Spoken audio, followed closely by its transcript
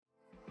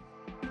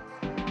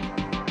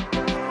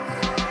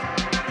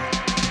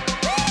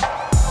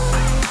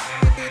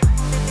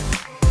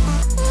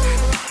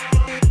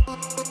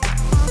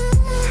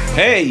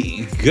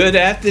Hey, good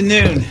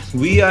afternoon.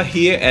 We are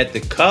here at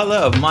the Color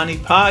of Money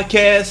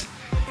podcast.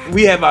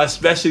 We have our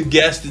special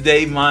guest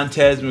today,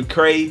 Montaz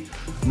McCray.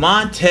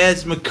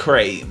 Montaz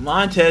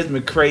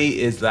McCray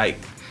is like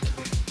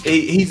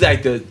he's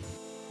like the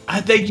I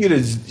think you're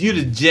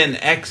the Gen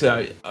X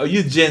or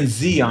you're Gen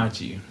Z, aren't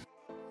you?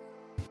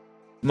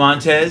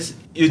 Montez,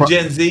 you're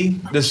Gen Z,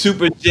 the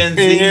super Gen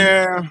Z.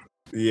 Yeah,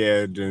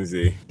 yeah, Gen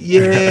Z.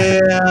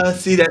 Yeah,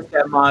 see that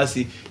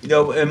Mossy.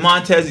 And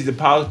Montez, he's a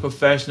polished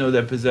professional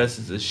that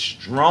possesses a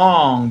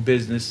strong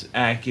business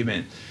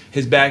acumen.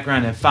 His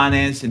background in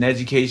finance and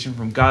education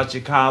from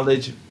Gotcha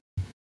College,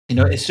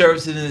 it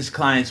services his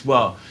clients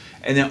well.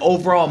 And then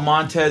overall,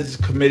 Montez is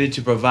committed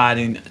to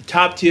providing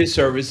top tier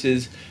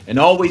services and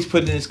always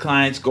putting his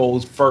clients'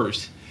 goals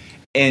first.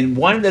 And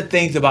one of the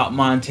things about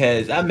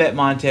Montez, I met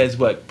Montez,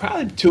 probably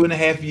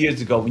 2.5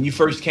 years ago when you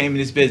first came in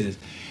this business.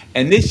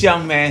 And this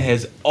young man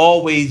has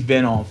always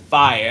been on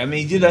fire. I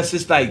mean, that's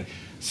just like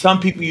some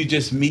people you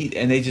just meet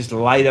and they just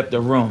light up the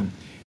room.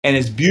 And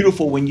it's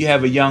beautiful when you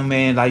have a young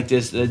man like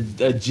this,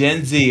 a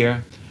Gen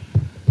Zer,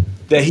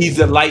 that he's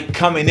the light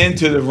coming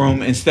into the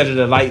room instead of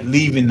the light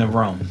leaving the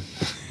room.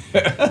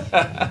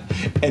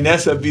 And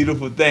that's a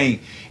beautiful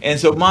thing. And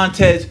so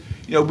Montez,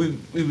 we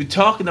were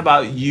talking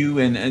about you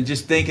and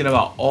just thinking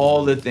about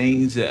all the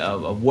things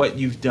of what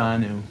you've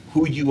done and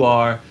who you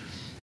are.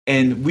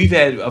 And we've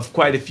had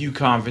quite a few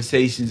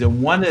conversations.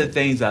 And one of the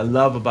things I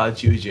love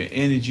about you is your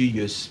energy,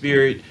 your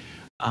spirit,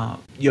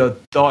 your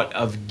thought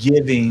of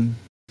giving.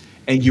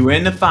 And you were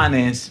in the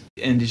finance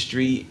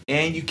industry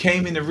and you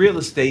came into real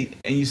estate.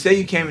 And you say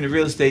you came into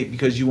real estate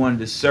because you wanted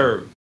to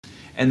serve.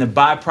 And the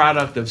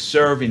byproduct of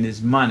serving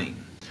is money.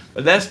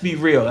 But let's be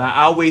real.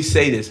 I always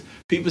say this.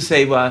 People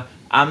say, well,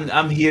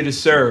 I'm here to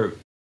serve.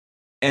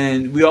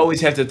 And we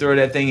always have to throw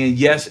that thing in,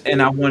 yes,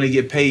 and I want to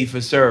get paid for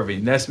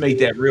serving. Let's make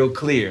that real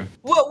clear.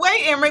 Well,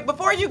 wait, Emrick,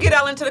 before you get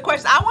all into the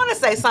questions, I want to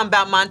say something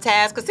about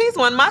Montaz because he's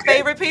one of my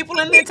favorite people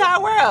in the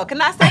entire world. Can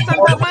I say something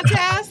about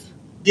Montaz?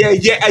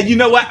 Yeah. And you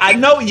know what? I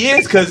know he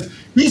is because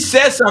he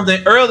said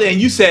something earlier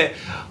and you said,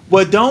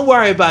 well, don't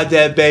worry about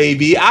that,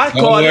 baby. Don't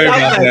worry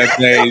about that,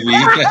 baby.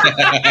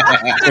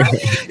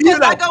 Because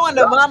I go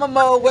into mama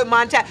mode with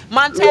Montaz.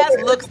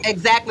 Montaz looks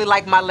exactly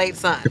like my late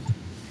son.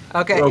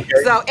 Okay.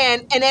 So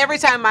and every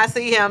time I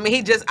see him,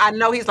 I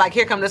know he's like,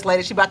 here come this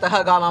lady, she about to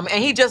hug all on me.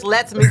 And he just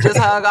lets me just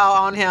hug all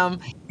on him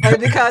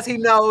because he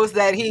knows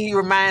that he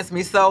reminds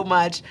me so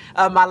much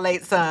of my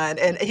late son.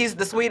 And he's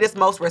the sweetest,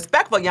 most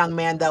respectful young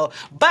man though.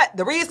 But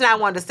the reason I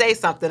wanted to say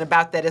something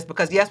about that is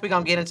because yes, we're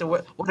gonna get into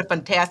what a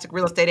fantastic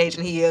real estate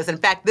agent he is. In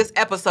fact, this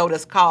episode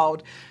is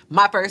called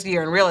My First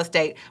Year in Real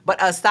Estate.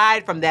 But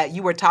aside from that,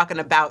 you were talking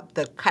about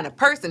the kind of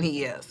person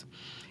he is.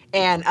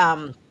 And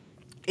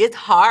it's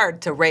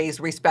hard to raise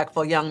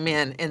respectful young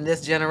men in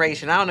this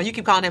generation. I don't know. You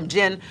keep calling him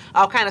Jen,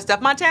 all kind of stuff.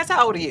 Montaz,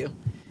 how old are you?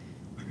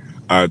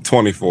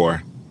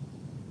 24.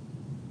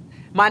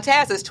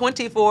 Montaz is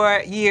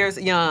 24 years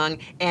young,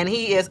 and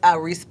he is a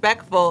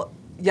respectful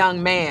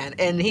young man,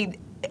 and he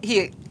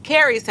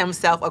carries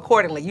himself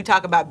accordingly. You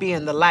talk about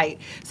being the light.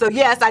 So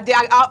yes,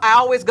 I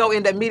always go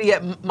into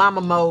immediate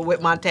mama mode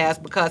with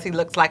Montaz because he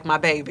looks like my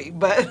baby.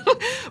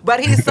 But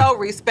he's so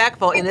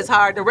respectful, and it's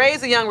hard to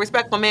raise a young,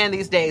 respectful man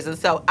these days. And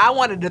so I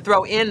wanted to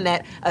throw in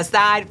that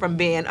aside from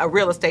being a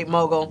real estate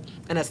mogul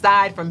and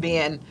aside from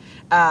being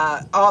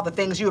all the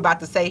things you're about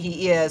to say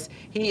he is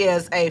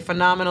a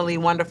phenomenally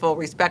wonderful,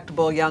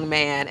 respectable young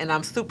man, and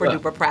I'm super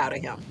duper proud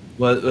of him.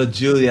 Well,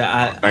 Julia,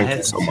 I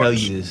have to tell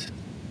you this.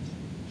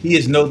 He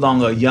is no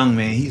longer a young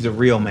man. He's a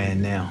real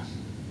man now.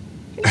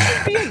 He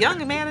should be a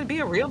young man and be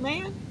a real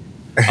man.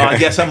 I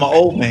guess I'm an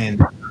old man.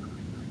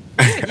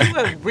 Yeah, you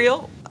a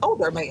real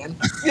older man.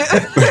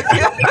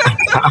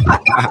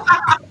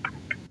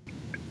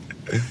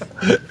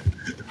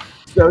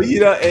 So,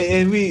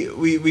 and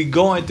we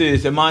going through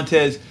this. And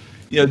Montez,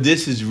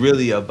 this is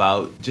really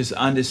about just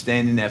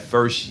understanding that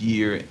first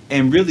year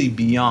and really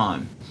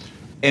beyond.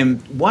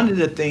 And one of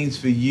the things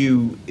for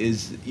you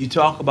is you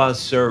talk about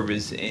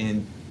service,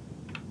 and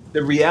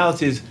the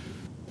reality is,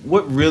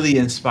 what really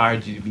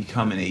inspired you to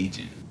become an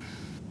agent?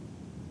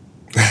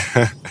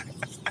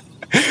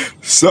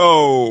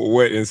 So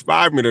what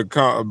inspired me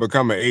to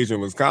become an agent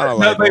was kind of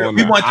like we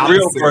want the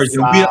real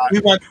version.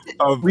 We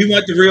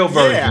want the real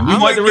version. Yeah, we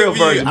want the real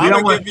version. We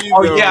don't want.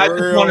 I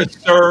just want to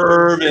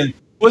serve. And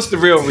what's the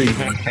real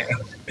reason?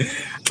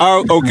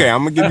 Okay,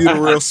 I'm gonna give you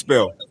the real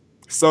spill.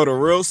 So the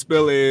real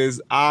spill is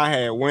I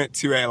had went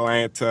to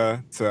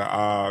Atlanta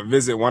to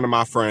visit one of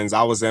my friends.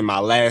 I was in my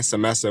last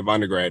semester of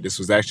undergrad. This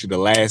was actually the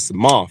last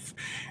month.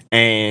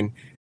 And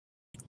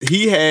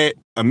he had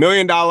 $1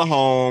 million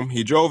home.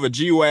 He drove a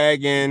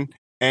G-Wagon,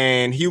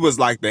 and he was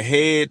like the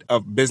head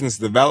of business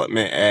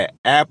development at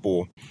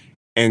Apple.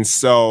 And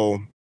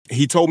so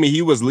he told me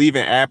he was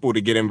leaving Apple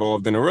to get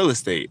involved in the real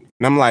estate.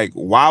 And I'm like,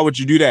 why would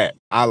you do that?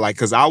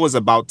 Cause I was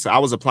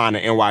applying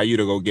to NYU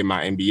to go get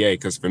my MBA.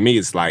 Cause for me,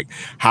 it's like,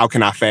 how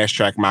can I fast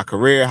track my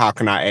career? How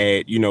can I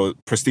add,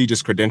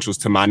 prestigious credentials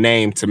to my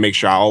name to make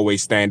sure I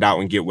always stand out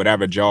and get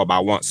whatever job I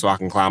want so I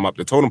can climb up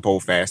the totem pole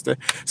faster,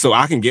 so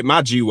I can get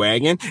my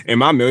G-Wagon and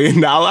my $1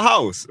 million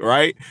house,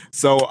 right?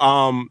 So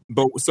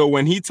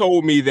when he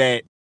told me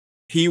that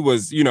he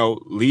was,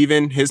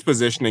 leaving his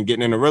position and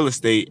getting into real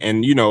estate.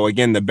 And,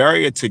 again, the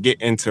barrier to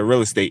get into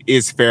real estate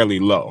is fairly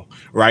low,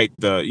 right?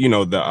 The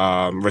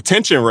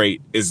retention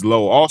rate is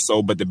low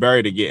also, but the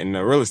barrier to get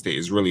into real estate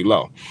is really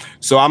low.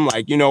 So I'm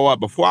like, you know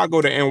what, before I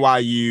go to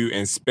NYU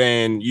and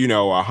spend,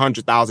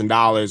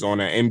 $100,000 on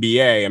an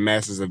MBA, a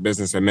Master's of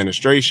Business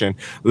Administration,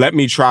 let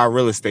me try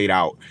real estate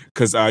out.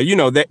 Cause,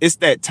 that it's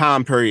that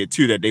time period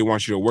too, that they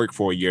want you to work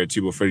for a year or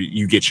two before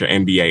you get your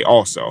MBA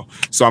also.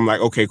 So I'm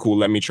like, okay, cool.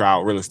 Let me try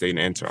out real estate in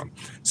the interim.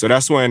 So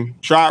that's when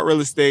tried real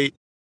estate.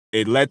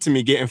 It led to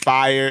me getting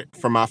fired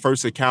from my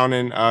first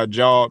accounting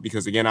job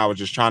because, again, I was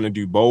just trying to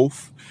do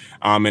both.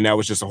 And that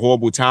was just a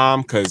horrible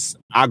time because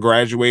I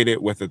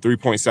graduated with a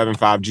 3.75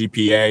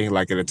 GPA,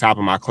 like at the top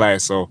of my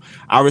class. So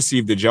I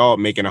received the job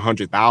making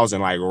 $100,000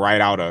 like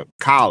right out of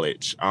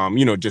college.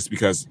 Just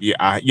because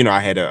I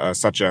had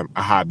such a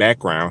high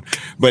background.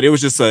 But it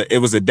was just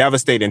a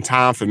devastating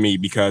time for me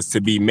because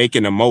to be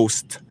making the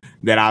most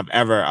that I've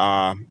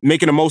ever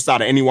making the most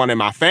out of anyone in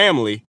my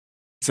family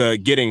to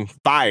getting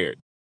fired,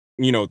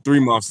 3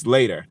 months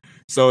later.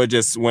 So it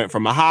just went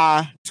from a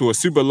high to a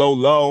super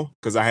low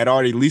because I had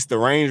already leased the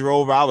Range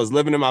Rover. I was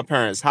living in my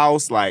parents'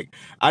 house. Like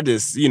I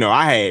just,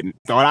 I had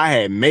thought I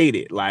had made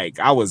it. Like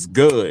I was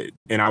good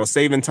and I was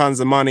saving tons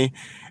of money.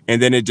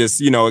 And then it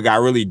just, it got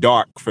really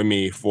dark for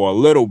me for a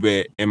little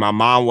bit. And my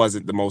mom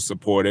wasn't the most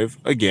supportive,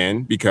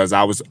 again, because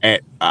I was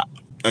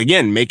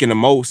making the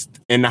most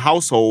in the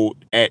household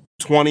at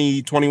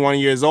 20, 21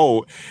 years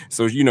old.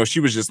 So, she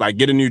was just like,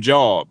 get a new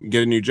job.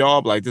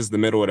 Like, this is the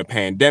middle of the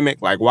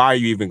pandemic. Like, why are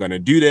you even going to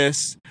do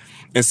this?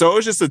 And so it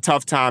was just a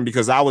tough time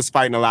because I was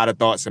fighting a lot of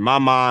thoughts in my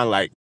mind.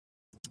 Like,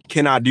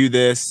 can I do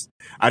this?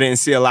 I didn't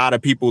see a lot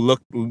of people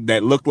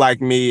that look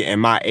like me and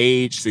my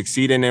age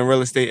succeeding in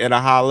real estate at a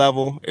high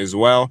level as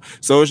well.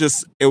 So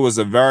it was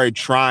a very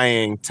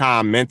trying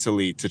time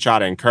mentally to try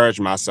to encourage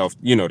myself,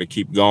 to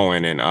keep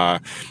going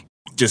and,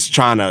 just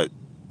trying to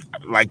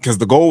because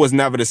the goal was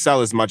never to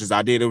sell as much as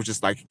I did. It was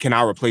just like, can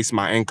I replace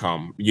my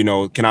income?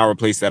 Can I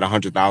replace that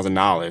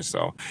 $100,000?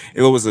 So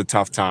it was a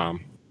tough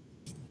time.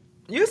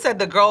 You said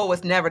the goal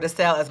was never to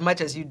sell as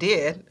much as you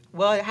did.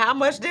 Well, how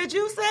much did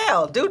you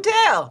sell? Do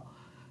tell.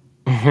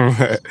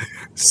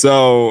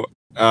 So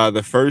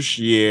the first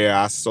year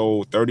I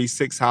sold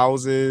 36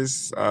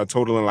 houses,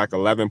 totaling like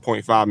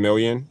 11.5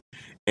 million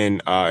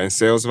in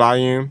sales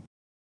volume.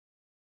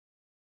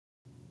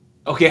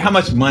 Okay, how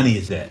much money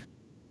is that?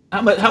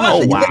 How much?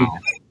 Oh, wow.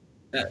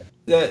 No,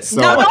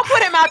 don't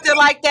put him out there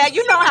like that.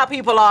 You know how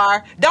people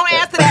are. Don't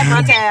answer that,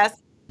 Montaz.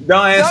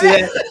 Don't answer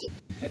that.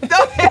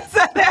 Don't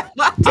answer that,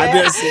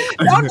 Montaz.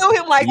 Don't do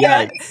him like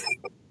that.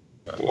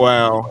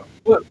 Well,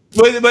 but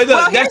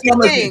look,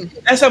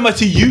 that's how much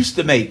he used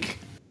to make,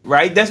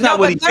 right? That's not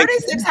what he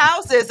 36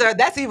 houses,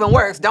 that's even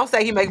worse. Don't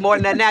say he make more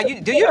than that now.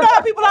 Do you know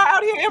how people are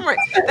out here, Emmerich?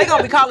 They're going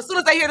to be calling, as soon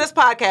as they hear this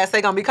podcast,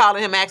 they're going to be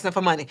calling him asking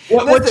for money.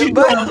 What you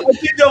doing,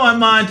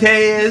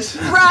 Montaz?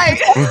 Right.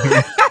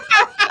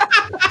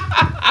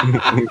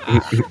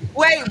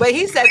 Wait, but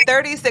he said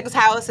 36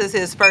 houses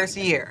his first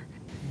year.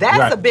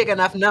 That's a big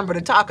enough number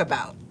to talk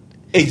about.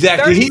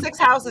 Exactly. 36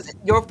 houses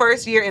your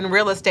first year in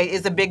real estate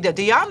is a big deal.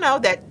 Do y'all know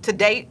that to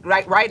date,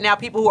 right now,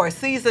 people who are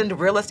seasoned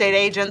real estate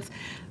agents,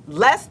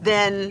 less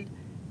than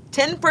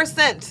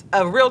 10%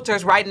 of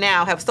realtors right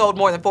now have sold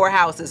more than 4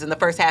 houses in the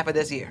first half of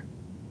this year?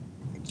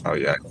 Oh,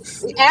 yeah.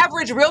 The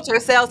average realtor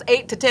sells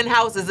 8 to 10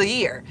 houses a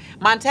year.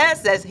 Montaz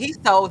says he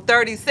sold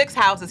 36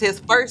 houses his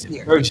first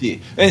year.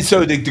 And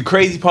so the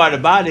crazy part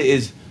about it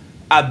is,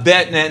 I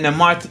bet, and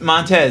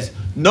Montaz,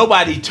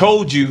 nobody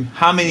told you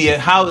how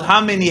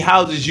many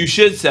houses you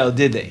should sell,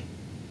 did they?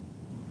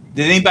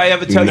 Did anybody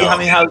ever tell you how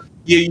many houses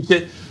you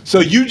should?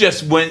 So you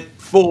just went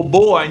full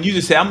bore and you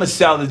just said, I'm going to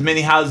sell as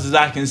many houses as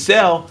I can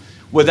sell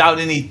without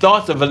any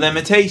thoughts of a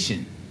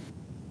limitation.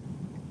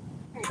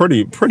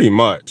 Pretty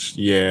much.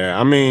 Yeah.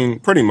 I mean,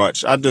 pretty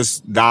much. I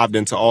just dived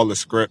into all the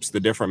scripts,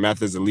 the different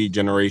methods of lead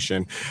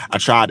generation. I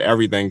tried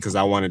everything because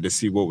I wanted to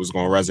see what was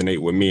going to resonate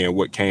with me and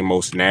what came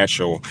most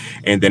natural.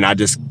 And then I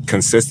just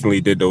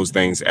consistently did those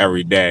things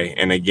every day.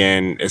 And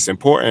again, it's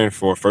important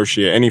for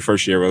any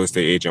first year real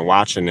estate agent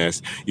watching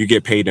this. You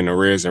get paid in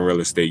arrears in real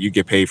estate. You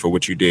get paid for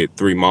what you did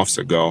 3 months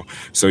ago.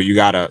 So you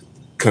got to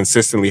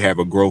consistently have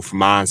a growth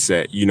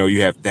mindset.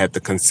 You have to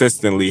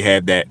consistently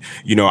have that,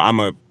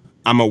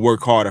 I'm going to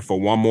work harder for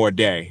one more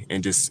day,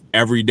 and just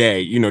every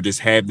day,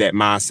 just have that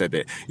mindset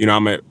that,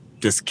 I'm going to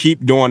just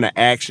keep doing the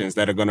actions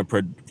that are going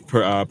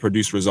to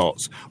produce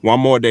results.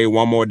 One more day,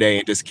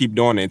 and just keep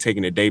doing it and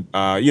taking it day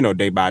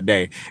by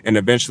day. And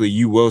eventually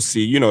you will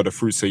see, the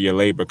fruits of your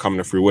labor come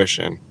to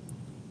fruition.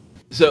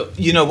 So,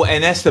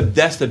 and that's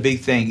the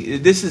big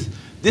thing. This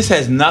this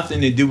has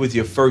nothing to do with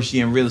your first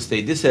year in real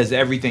estate. This has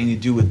everything to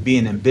do with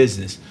being in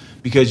business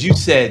because you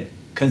said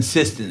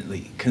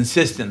consistently,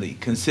 consistently,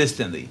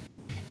 consistently.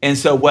 And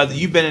so whether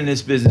you've been in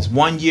this business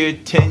 1 year,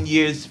 10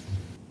 years,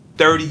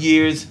 30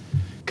 years,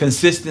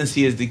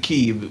 consistency is the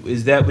key.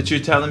 Is that what you're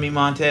telling me,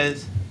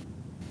 Montez?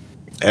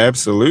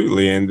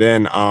 Absolutely. And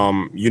then,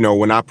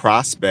 when I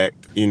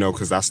prospect,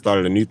 because I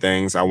started a new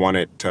things, I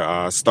wanted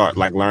to start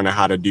like learning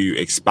how to do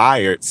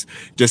expireds,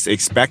 just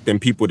expecting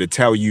people to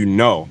tell you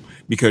no,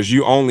 because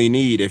you only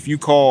need, if you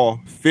call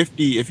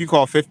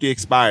 50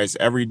 expires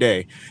every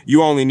day,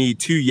 you only need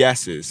two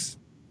yeses.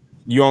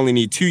 You only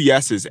need two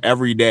yeses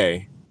every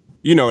day,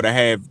 to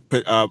have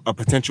a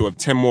potential of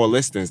 10 more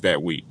listings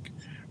that week.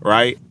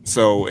 Right.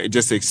 So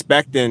just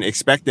expecting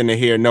to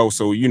hear no.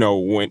 So,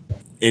 when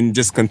and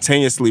just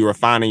continuously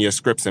refining your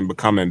scripts and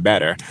becoming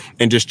better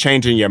and just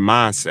changing your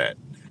mindset.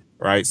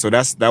 Right. So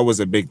that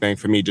was a big thing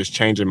for me, just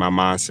changing my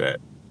mindset.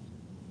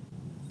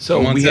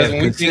 So we have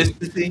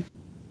consistency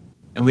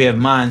and we have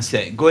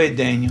mindset. Go ahead,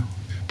 Daniel.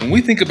 When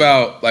we think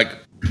about like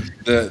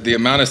the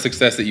amount of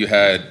success that you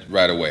had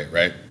right away,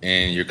 right?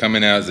 And you're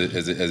coming out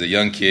as a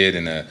young kid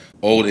in an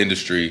old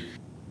industry.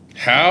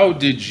 How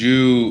did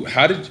you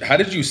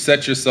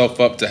set yourself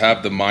up to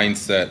have the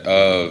mindset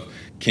of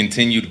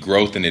continued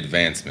growth and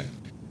advancement?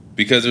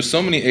 Because there's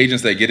so many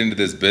agents that get into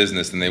this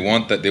business and they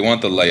want the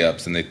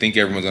layups and they think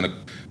everyone's going to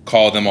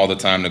call them all the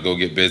time to go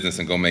get business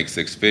and go make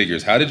six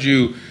figures. How did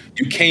you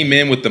came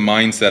in with the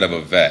mindset of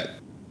a vet?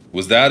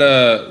 Was that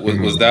a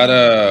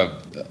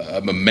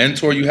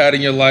mentor you had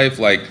in your life?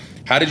 Like,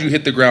 how did you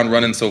hit the ground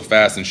running so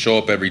fast and show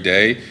up every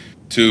day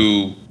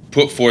to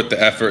put forth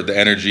the effort, the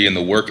energy, and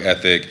the work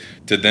ethic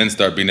to then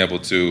start being able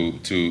to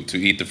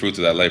eat the fruits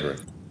of that labor?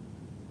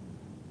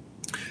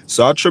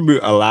 So I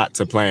attribute a lot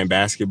to playing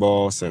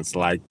basketball since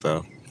like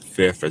the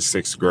 5th or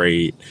 6th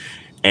grade.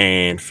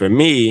 And for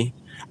me,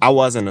 I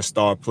wasn't a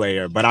star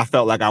player, but I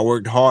felt like I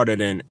worked harder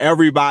than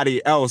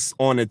everybody else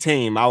on the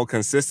team. I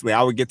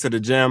would get to the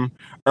gym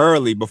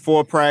early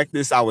before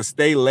practice. I would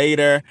stay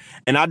later.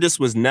 And I just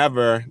was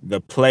never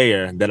the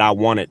player that I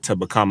wanted to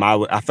become.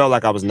 I felt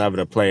like I was never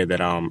the player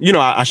that,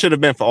 I should have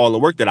been for all the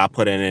work that I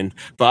put in. And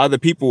for other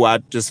people, I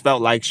just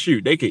felt like,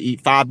 shoot, they could eat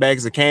 5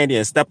 bags of candy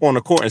and step on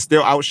the court and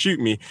still outshoot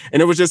me.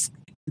 And it was just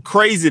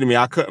crazy to me.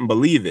 I couldn't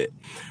believe it.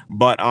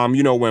 But,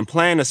 when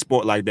playing a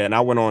sport like that, and I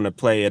went on to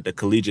play at the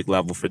collegiate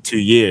level for 2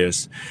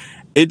 years,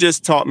 it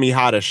just taught me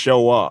how to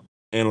show up.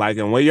 And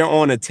when you're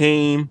on a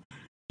team,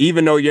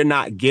 even though you're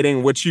not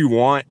getting what you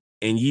want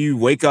and you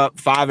wake up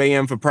 5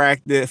 a.m.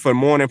 for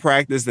morning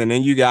practice, and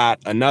then you got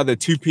another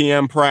 2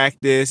 p.m.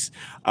 practice,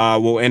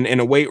 in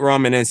a weight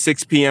room, and then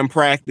 6 p.m.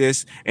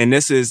 practice. And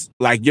this is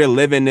like you're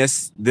living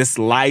this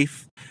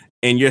life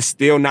and you're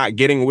still not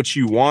getting what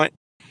you want.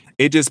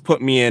 It just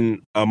put me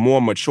in a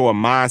more mature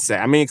mindset.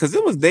 I mean, because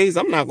it was days,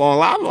 I'm not going to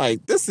lie, I'm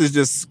like, this is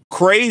just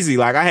crazy.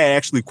 Like, I had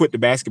actually quit the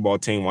basketball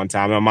team one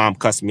time. My mom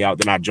cussed me out,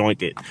 then I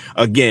joined it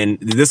again.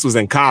 This was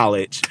in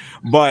college.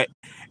 But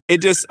it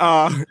just,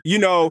 and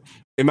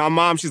my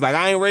mom, she's like,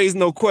 I ain't raised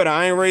no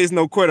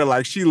quitter.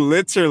 Like, she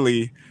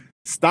literally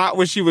stopped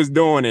what she was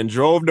doing and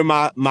drove to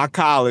my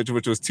college,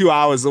 which was 2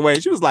 hours away.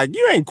 She was like,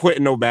 you ain't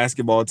quitting no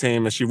basketball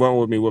team. And she went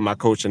with me with my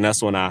coach. And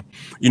that's when I,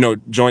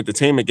 joined the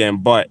team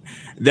again. But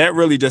that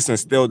really just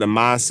instilled the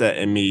mindset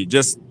in me.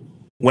 Just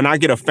when I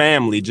get a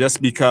family,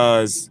 just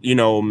because,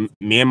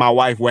 me and my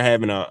wife, we're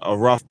having a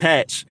rough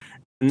patch,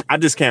 I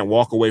just can't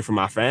walk away from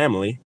my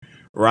family.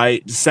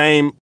 Right.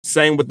 Same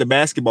with the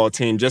basketball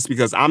team. Just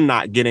because I'm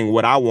not getting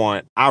what I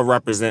want, I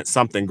represent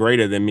something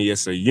greater than me.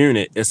 It's a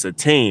unit. It's a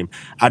team.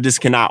 I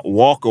just cannot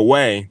walk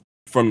away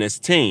from this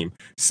team.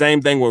 Same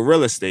thing with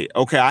real estate.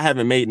 Okay, I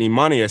haven't made any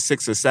money in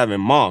 6 or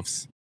 7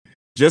 months.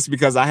 Just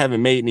because I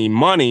haven't made any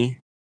money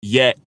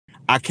yet,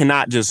 I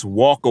cannot just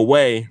walk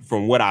away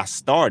from what I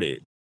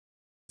started.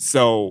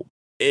 So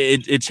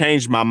it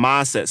changed my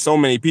mindset. So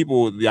many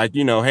people, like,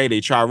 hey, they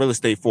try real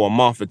estate for a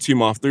month or 2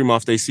 months, 3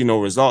 months, they see no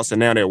results,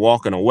 and now they're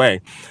walking away.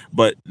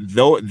 But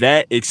though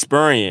that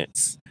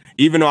experience,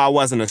 even though I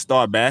wasn't a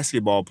star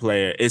basketball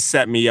player, it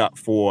set me up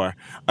for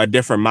a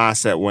different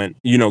mindset when,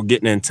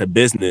 getting into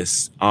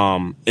business,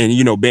 and,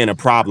 being a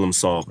problem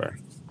solver.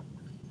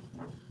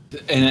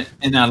 And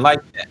I like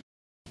that.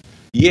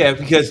 Yeah,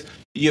 because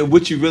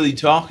what you're really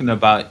talking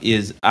about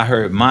is,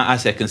 I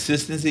said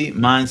consistency,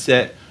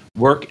 mindset,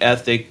 work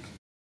ethic,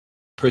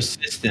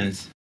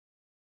 persistence,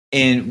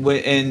 and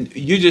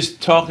you're just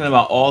talking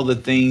about all the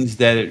things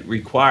that it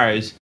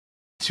requires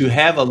to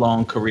have a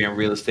long career in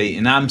real estate.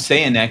 And I'm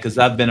saying that because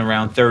I've been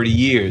around 30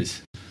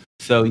 years.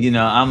 So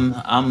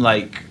I'm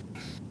like,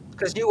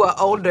 because you are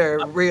older,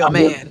 real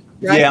man.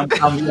 Right? Yeah,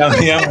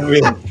 I'm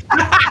real.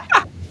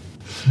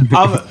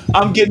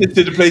 I'm getting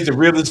into the place of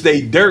real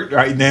estate dirt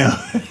right now.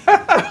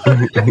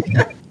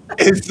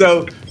 And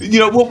so,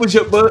 what was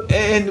your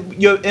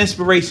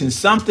inspiration?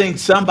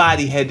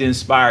 Somebody had to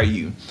inspire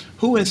you.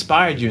 Who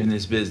inspired you in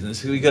this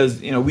business? Because,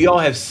 we all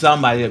have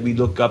somebody that we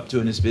look up to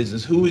in this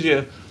business. Who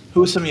are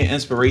some of your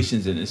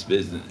inspirations in this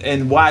business?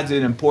 And why is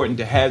it important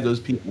to have those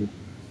people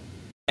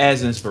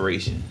as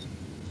inspiration?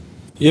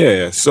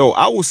 Yeah, so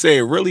I will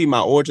say really my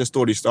origin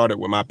story started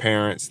with my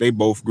parents. They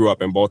both grew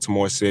up in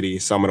Baltimore City,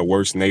 some of the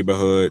worst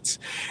neighborhoods,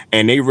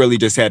 and they really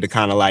just had to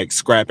kind of like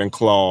scrap and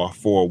claw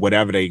for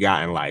whatever they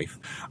got in life.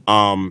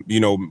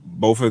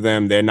 Both of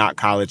them, they're not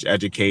college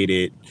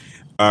educated,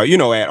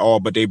 at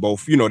all, but they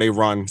both, they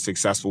run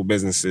successful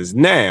businesses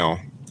now.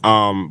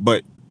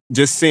 But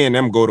just seeing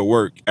them go to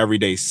work every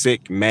day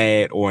sick,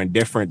 mad, or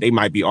indifferent, they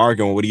might be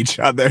arguing with each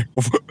other,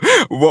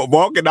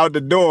 walking out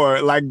the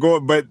door, like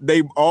going, but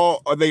they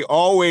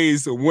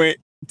always went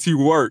to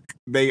work.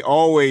 They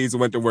always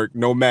went to work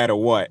no matter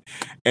what.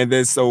 And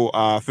then so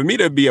for me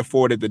to be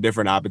afforded the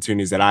different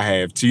opportunities that I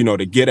have to,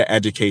 to get an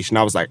education,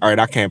 I was like, all right,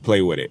 I can't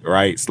play with it,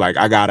 right? It's like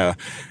I gotta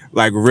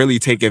like really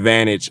take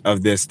advantage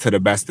of this to the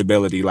best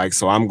ability. Like,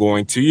 so I'm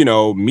going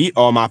to, meet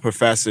all my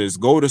professors,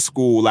 go to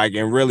school, like,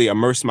 and really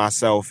immerse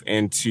myself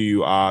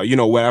into,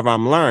 whatever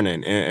I'm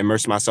learning and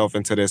immerse myself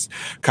into this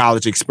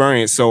college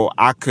experience. So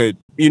I could,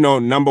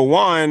 number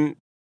one,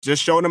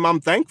 just show them I'm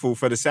thankful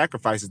for the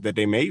sacrifices that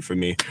they made for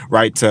me,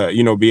 right? To,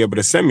 be able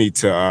to send me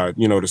to,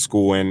 to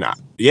school. And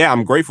yeah,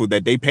 I'm grateful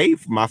that they paid,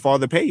 my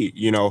father paid,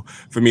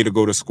 for me to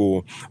go to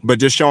school, but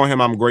just showing him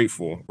I'm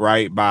grateful,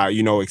 right? By,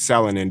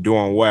 excelling and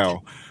doing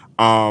well.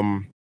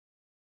 And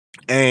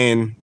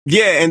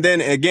yeah, and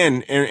then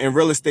again, in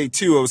real estate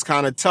too, it was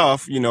kind of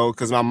tough,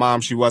 because my mom,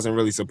 she wasn't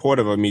really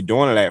supportive of me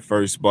doing it at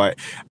first, but,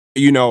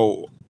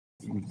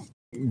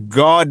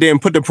 God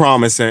didn't put the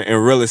promise in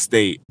real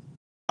estate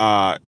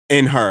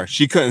in her.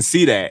 She couldn't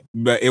see that,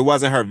 but it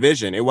wasn't her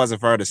vision. It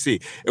wasn't for her to see.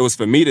 It was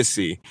for me to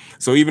see.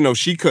 So even though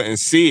she couldn't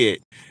see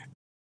it,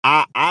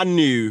 I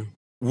knew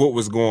what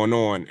was going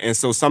on. And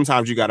so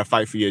sometimes you got to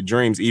fight for your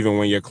dreams, even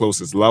when your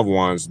closest loved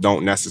ones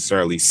don't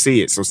necessarily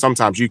see it. So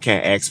sometimes you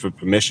can't ask for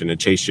permission to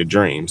chase your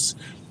dreams.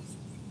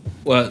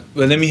 Well,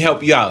 let me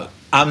help you out.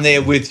 I'm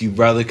there with you,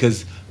 brother,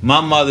 because my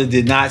mother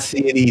did not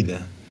see it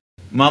either.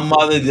 My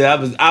mother did. I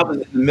was in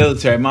the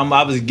military.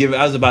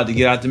 I was about to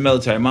get out the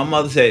military. My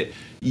mother said,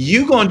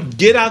 "You gonna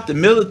get out the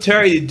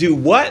military to do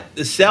what?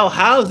 To sell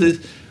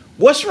houses?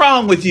 What's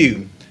wrong with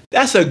you?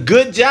 That's a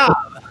good job."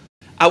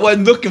 I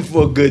wasn't looking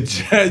for a good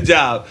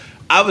job.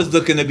 I was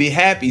looking to be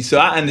happy. So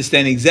I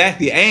understand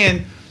exactly.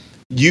 And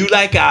you,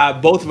 like I,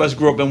 both of us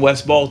grew up in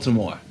West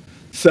Baltimore.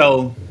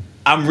 So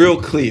I'm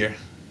real clear.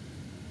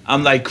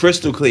 I'm like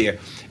crystal clear.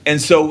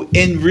 And so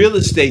in real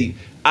estate,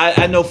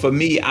 I know for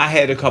me, I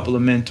had a couple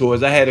of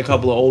mentors. I had a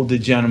couple of older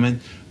gentlemen.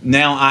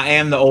 Now I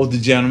am the older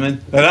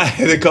gentleman, but I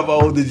had a couple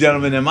of older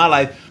gentlemen in my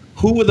life.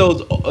 Who were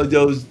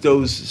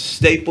those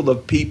staple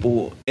of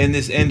people in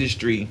this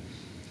industry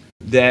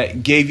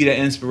that gave you that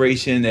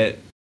inspiration, that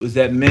was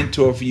that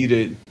mentor for you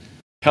to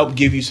help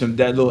give you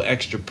that little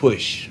extra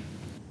push?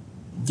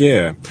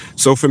 Yeah.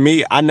 So for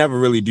me, I never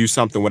really do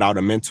something without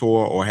a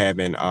mentor or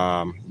having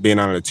being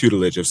under the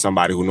tutelage of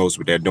somebody who knows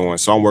what they're doing.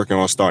 So I'm working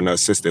on starting an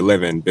assisted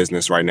living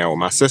business right now with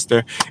my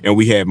sister, and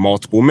we have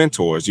multiple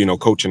mentors,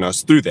 coaching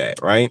us through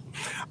that, right?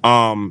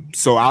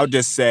 So I'll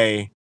just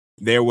say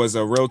there was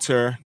a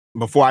realtor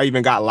before I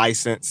even got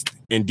licensed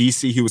in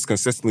DC. He was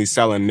consistently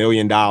selling $1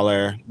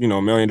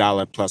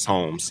 million plus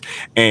homes.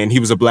 And he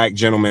was a black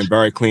gentleman,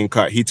 very clean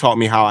cut. He taught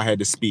me how I had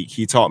to speak.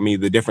 He taught me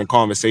the different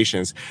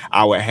conversations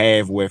I would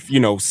have with,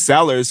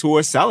 sellers who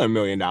are selling $1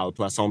 million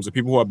plus homes, or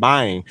people who are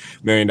buying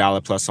 $1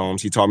 million plus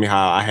homes. He taught me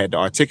how I had to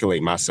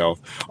articulate myself.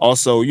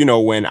 Also,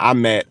 when I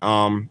met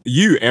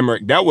you,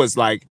 Emmerich, that was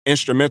like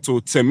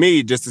instrumental to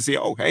me just to see,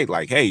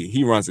 hey,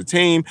 he runs a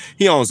team,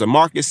 he owns a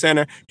market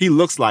center, he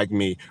looks like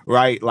me,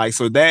 right? Like,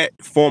 so that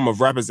form of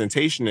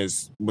representation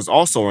was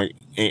also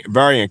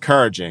very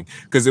encouraging,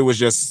 because it was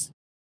just,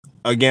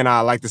 again, I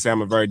like to say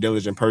I'm a very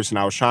diligent person.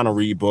 I was trying to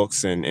read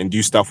books and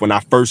do stuff when I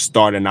first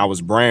started, and I was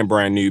brand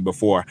new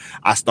before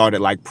I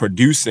started like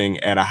producing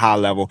at a high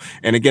level.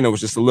 And again, it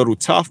was just a little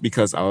tough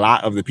because a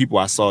lot of the people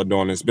I saw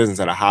doing this business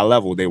at a high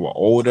level, they were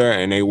older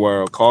and they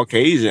were of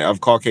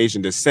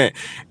Caucasian descent.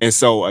 And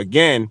so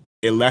again,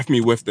 it left me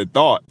with the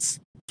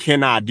thoughts,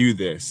 can I do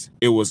this?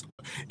 It was,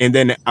 and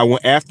then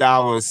after I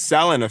was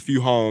selling a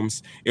few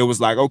homes, it was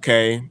like,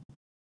 okay,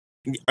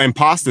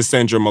 imposter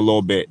syndrome a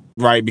little bit,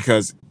 right?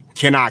 Because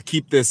can I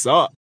keep this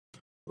up,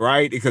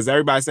 right? Because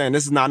everybody's saying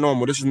this is not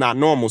normal, this is not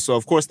normal. So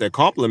of course they're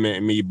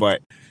complimenting me,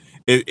 but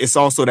it's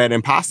also that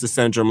imposter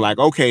syndrome, like,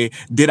 okay,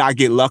 did I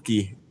get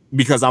lucky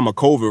because I'm a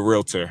COVID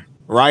realtor,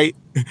 right?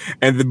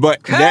 But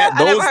I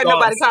never heard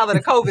nobody call it a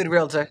COVID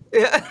realtor.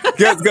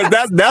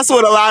 Because that's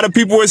what a lot of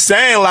people were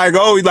saying, like,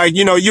 oh, like,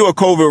 you a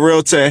COVID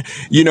realtor,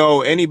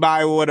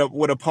 anybody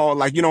with a poem,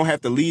 like, you don't have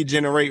to lead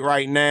generate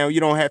right now, you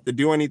don't have to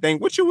do anything,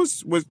 which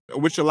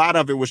a lot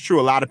of it was true.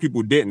 A lot of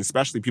people didn't,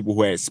 especially people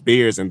who had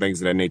spears and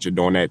things of that nature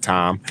during that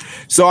time.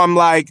 So I'm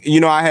like,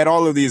 I had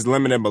all of these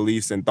limited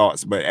beliefs and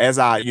thoughts, but as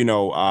I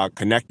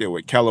connected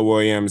with Keller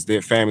Williams,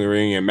 did Family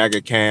Reunion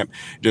Mega Camp,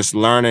 just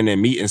learning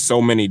and meeting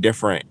so many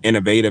different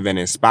innovative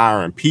and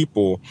inspiring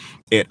people,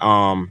 it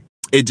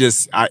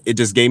just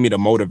gave me the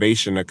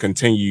motivation to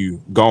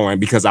continue going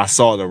because I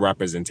saw the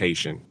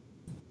representation.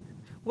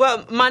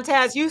 Well,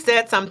 Montaz, you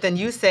said something.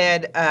 You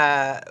said,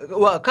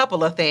 well, a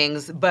couple of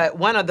things, but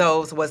one of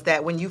those was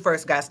that when you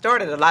first got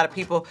started, a lot of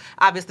people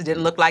obviously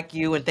didn't look like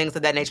you and things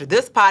of that nature.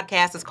 This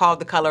podcast is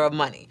called The Color of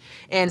Money.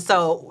 And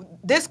so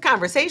this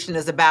conversation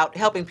is about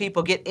helping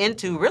people get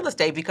into real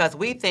estate because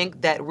we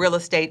think that real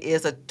estate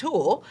is a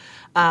tool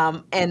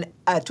and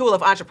a tool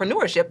of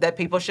entrepreneurship that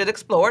people should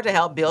explore to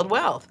help build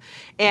wealth.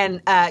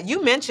 And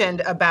you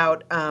mentioned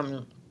about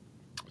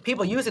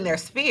people using their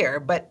sphere,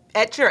 but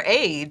at your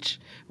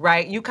age,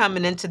 right, you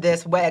coming into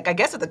this, well, I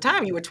guess at the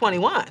time you were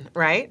 21,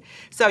 right?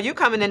 So you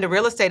coming into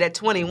real estate at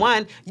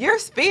 21, your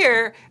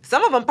sphere,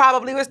 some of them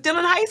probably were still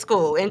in high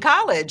school, in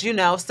college,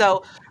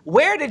 So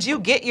where did you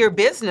get your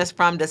business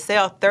from to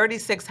sell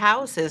 36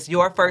 houses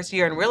your first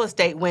year in real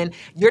estate when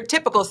your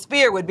typical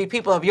sphere would be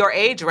people of your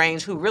age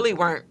range who really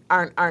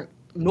aren't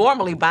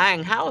normally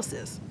buying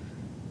houses?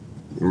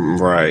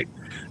 Right.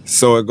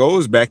 So it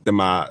goes back to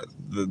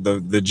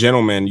the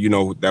gentleman,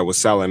 that was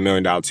selling $1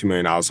 million, $2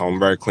 million home,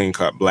 very clean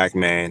cut black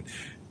man.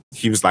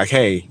 He was like,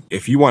 hey,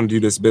 if you want to do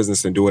this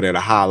business and do it at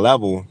a high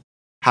level,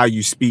 how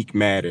you speak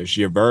matters,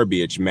 your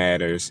verbiage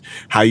matters,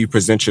 how you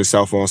present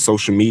yourself on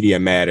social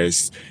media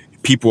matters.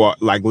 People are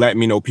like, let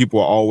me know people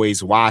are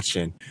always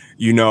watching.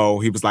 He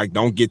was like,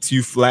 don't get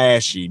too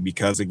flashy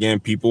because again,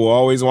 people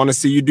always want to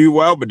see you do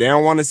well, but they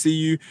don't want to see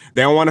you.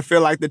 They don't want to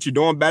feel like that you're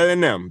doing better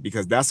than them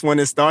because that's when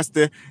it starts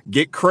to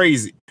get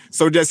crazy.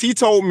 So he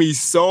told me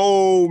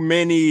so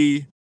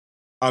many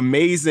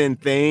amazing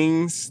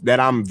things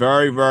that I'm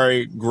very,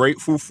 very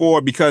grateful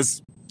for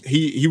because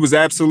he was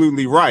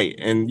absolutely right.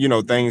 And,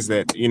 things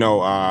that,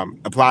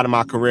 apply to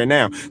my career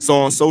now.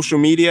 So on social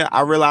media,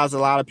 I realize a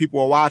lot of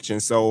people are watching.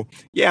 So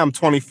yeah, I'm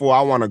 24.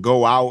 I want to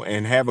go out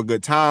and have a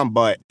good time.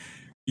 But,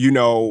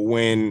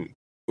 when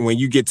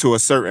you get to a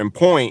certain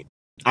point,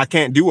 I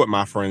can't do what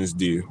my friends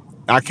do.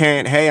 I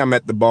can't, hey, I'm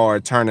at the bar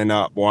turning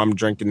up or I'm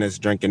drinking this,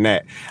 drinking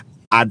that.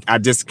 I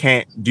just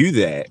can't do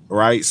that,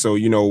 right? So,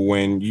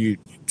 when you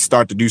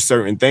start to do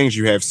certain things,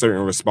 you have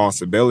certain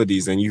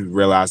responsibilities and you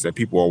realize that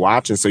people are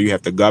watching, so you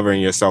have to govern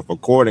yourself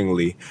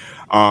accordingly.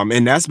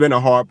 And that's been a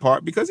hard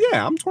part because,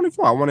 yeah, I'm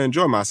 24. I want to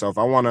enjoy myself.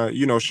 I want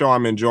to, show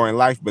I'm enjoying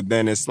life. But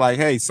then it's like,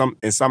 hey,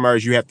 in some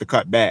areas you have to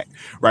cut back,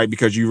 right?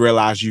 Because you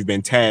realize you've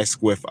been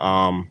tasked with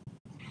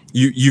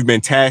you've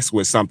been tasked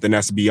with something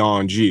that's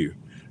beyond you.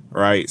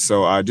 Right.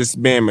 So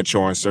just being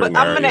mature in certain But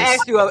I'm going to areas.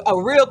 ask you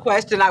a real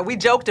question. We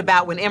joked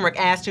about when Emmerich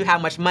asked you how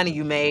much money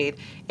you made,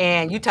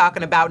 and you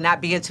talking about not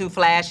being too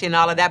flashy and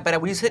all of that.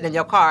 But when you're sitting in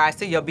your car, I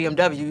see your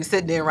BMW. You're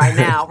sitting in right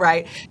now,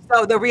 right?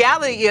 So the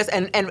reality is,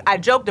 and I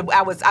joked.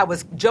 I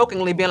was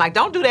jokingly being like,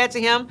 "Don't do that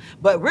to him,"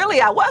 but really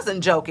I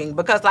wasn't joking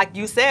because, like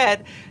you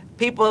said,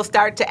 people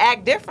start to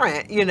act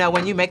different,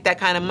 when you make that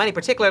kind of money,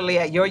 particularly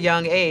at your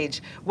young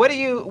age. What do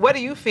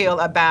you feel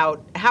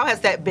about how has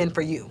that been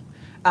for you?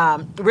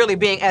 Really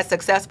being as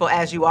successful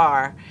as you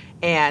are,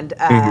 and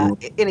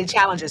any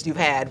challenges you've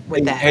had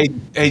with that.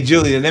 Hey,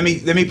 Julia, let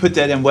me put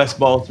that in West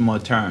Baltimore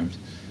terms.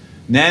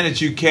 Now that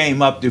you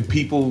came up, do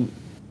people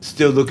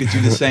still look at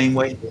you the same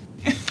way?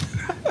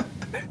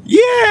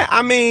 Yeah,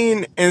 I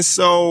mean, and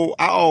so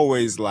I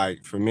always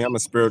for me, I'm a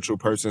spiritual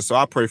person, so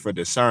I pray for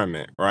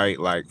discernment, right?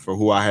 Like for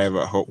who I have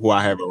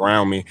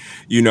around me.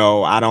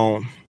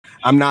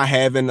 I'm not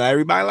having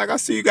everybody like I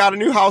see you got a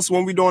new house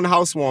when we doing the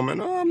housewarming.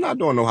 No, I'm not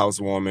doing no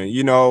housewarming.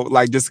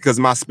 Just because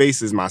my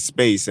space is my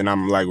space, and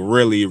I'm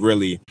really,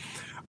 really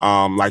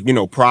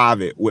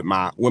private with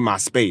my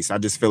space. I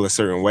just feel a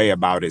certain way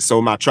about it.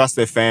 So my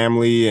trusted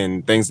family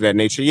and things of that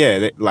nature,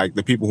 yeah,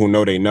 the people who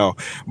know, they know.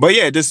 But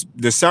yeah, just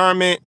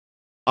discernment.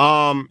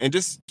 And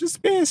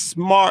just being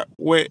smart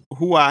with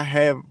who I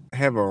have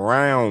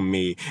around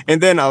me. And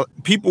then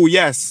people,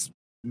 yes,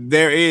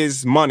 there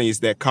is monies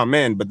that come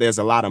in, but there's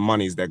a lot of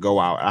monies that go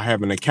out. I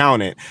have an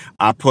accountant.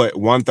 I put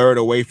 1/3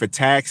 away for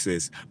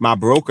taxes. My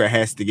broker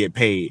has to get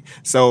paid.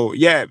 So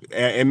yeah,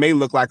 it may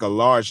look like a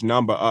large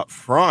number up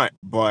front,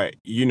 but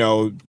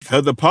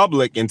to the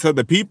public and to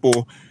the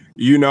people,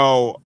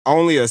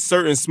 only a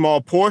certain small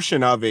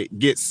portion of it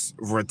gets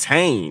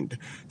retained.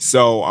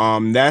 So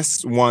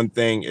that's one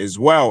thing as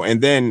well. And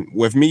then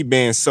with me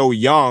being so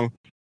young,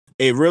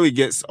 it really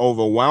gets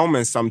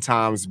overwhelming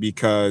sometimes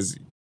because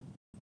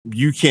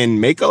you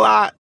can make a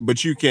lot,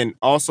 but you can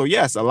also,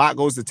 yes, a lot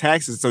goes to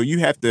taxes. So you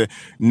have to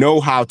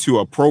know how to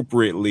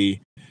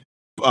appropriately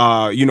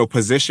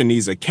position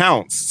these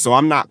accounts. So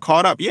I'm not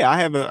caught up. Yeah, I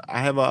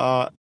have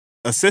a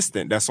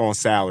assistant that's on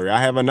salary.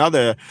 I have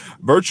another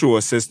virtual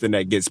assistant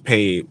that gets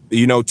paid.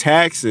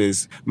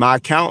 Taxes. My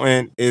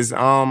accountant is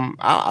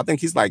I think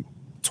he's like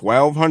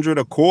 $1,200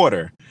 a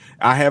quarter.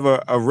 I have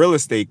a real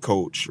estate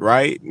coach,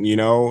 right?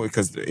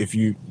 Because if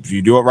you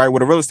do it right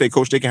with a real estate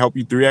coach, they can help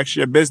you 3x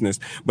your business.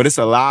 But it's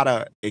a lot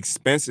of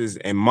expenses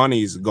and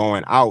money's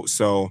going out.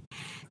 So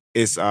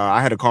it's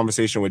I had a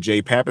conversation with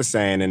Jay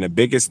Papasan, and the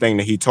biggest thing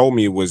that he told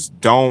me was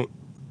don't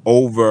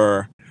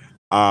over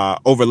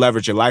over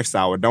leverage your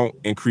lifestyle, or don't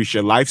increase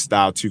your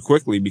lifestyle too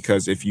quickly,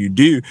 because if you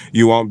do,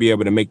 you won't be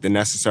able to make the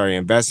necessary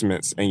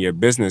investments in your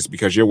business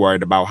because you're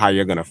worried about how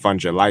you're going to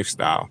fund your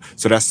lifestyle.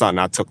 So that's something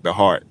I took to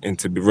heart,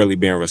 into really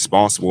being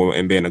responsible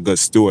and being a good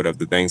steward of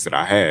the things that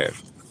I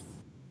have.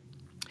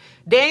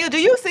 Daniel, do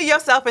you see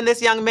yourself in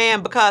this young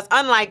man? Because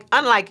unlike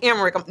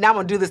Emmerich, now I'm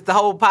gonna do this the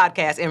whole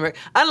podcast, Emmerich.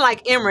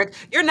 Unlike Emmerich,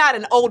 you're not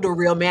an older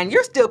real man.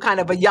 You're still kind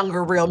of a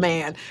younger real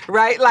man,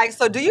 right? Like,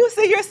 so do you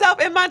see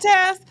yourself in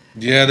Montaz?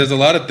 Yeah, there's a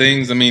lot of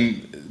things. I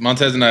mean,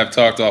 Montez and I have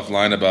talked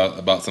offline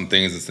about some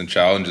things and some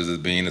challenges as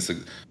being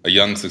a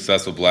young,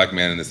 successful black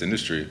man in this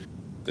industry.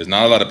 There's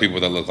not a lot of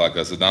people that look like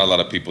us. There's not a lot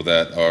of people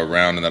that are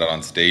around and that are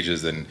on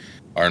stages and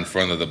are in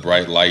front of the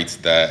bright lights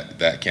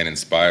that can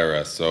inspire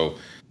us. So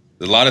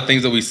there's a lot of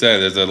things that we said.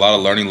 There's a lot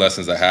of learning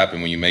lessons that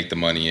happen when you make the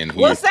money. And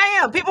Well,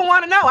 Sam, people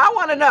want to know. I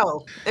want to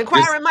know.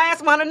 Inquiring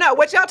minds want to know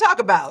what y'all talk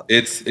about.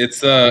 It's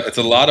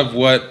a lot of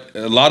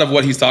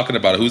what he's talking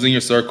about. Who's in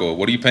your circle?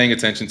 What are you paying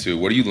attention to?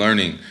 What are you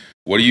learning?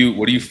 What are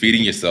you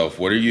feeding yourself?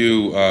 What are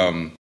you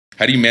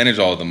how do you manage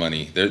all of the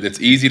money? It's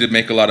easy to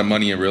make a lot of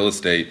money in real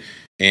estate,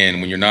 and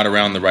when you're not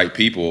around the right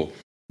people,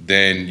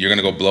 then you're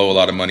gonna go blow a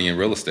lot of money in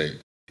real estate.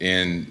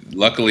 And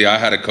luckily, I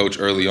had a coach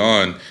early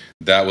on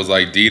that was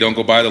like, D, don't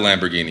go buy the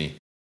Lamborghini.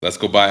 Let's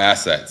go buy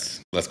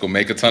assets. Let's go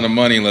make a ton of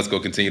money, and let's go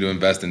continue to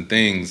invest in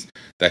things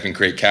that can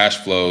create cash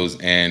flows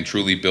and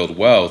truly build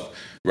wealth,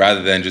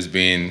 rather than just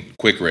being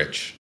quick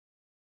rich.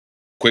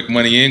 Quick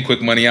money in,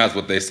 quick money out is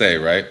what they say,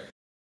 right?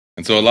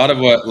 And so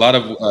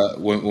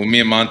when me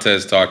and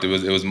Montez talked, it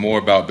was more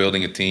about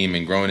building a team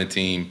and growing a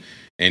team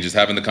and just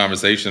having the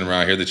conversation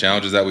around here. The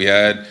challenges that we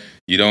had,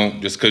 you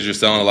don't, just because you're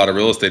selling a lot of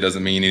real estate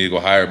doesn't mean you need to go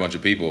hire a bunch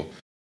of people.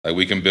 Like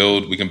we can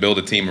build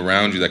a team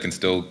around you that can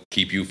still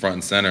keep you front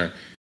and center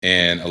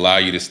and allow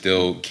you to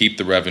still keep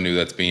the revenue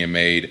that's being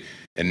made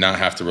and not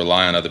have to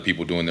rely on other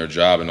people doing their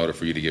job in order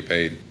for you to get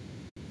paid.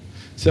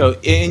 So,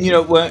 and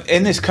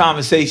in this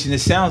conversation, it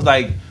sounds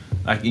like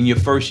in your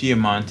first year,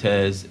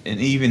 Montez, and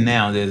even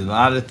now, there's a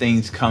lot of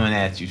things coming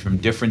at you from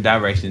different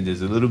directions.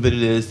 There's a little bit of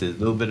this, there's a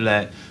little bit of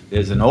that.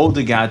 There's an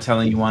older guy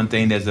telling you one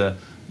thing. There's a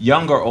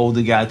younger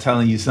older guy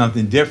telling you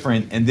something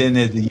different, and then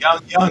there's a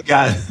young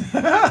guy.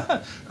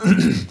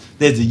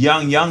 There's a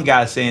young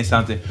guy saying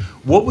something.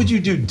 What would you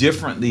do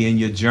differently in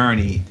your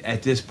journey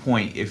at this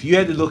point? If you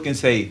had to look and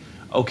say,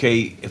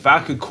 okay, if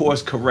I could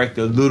course correct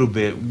a little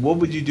bit, what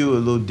would you do a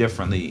little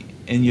differently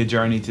in your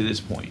journey to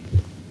this point?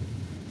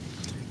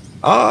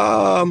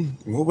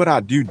 What would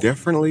I do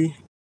differently?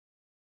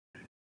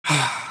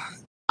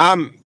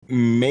 I'm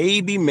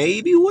maybe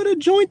would have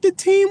joined the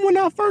team when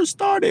I first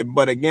started,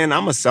 but again,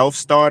 I'm a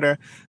self-starter.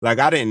 Like,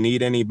 I didn't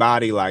need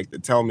anybody like to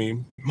tell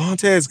me,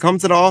 Montez, come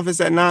to the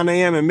office at 9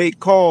 a.m. and make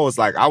calls.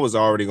 Like, I was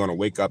already going to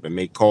wake up and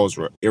make calls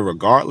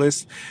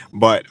irregardless.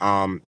 But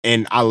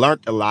and I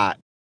learned a lot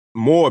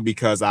more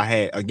because I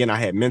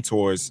had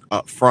mentors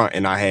up front,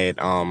 and I had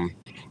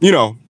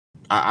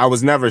I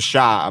was never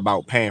shy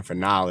about paying for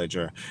knowledge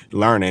or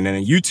learning. And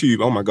in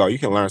YouTube, oh my God, you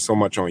can learn so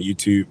much on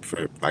YouTube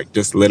for like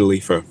just literally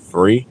for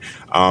free.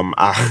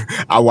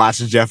 I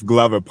watched Jeff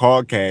Glover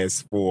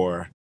podcast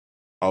for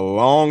a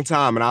long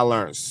time, and I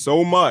learned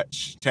so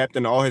much, tapped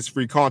into all his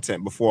free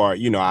content before,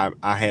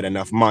 I had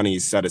enough money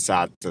set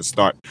aside to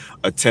start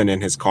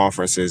attending his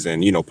conferences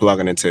and,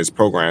 plugging into his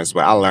programs.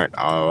 But I learned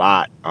a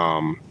lot.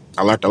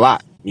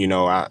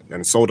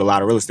 And sold a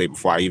lot of real estate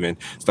before I even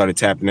started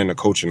tapping into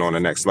coaching on the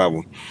next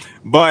level.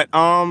 But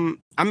I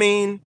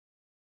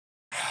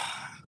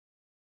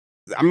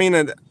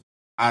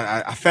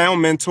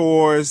found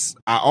mentors.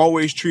 I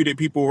always treated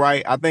people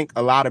right. I think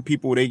a lot of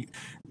people, they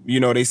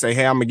say,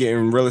 hey, I'm gonna get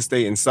in real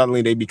estate, and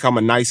suddenly they become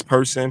a nice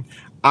person.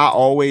 I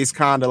always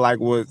kind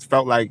of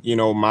felt like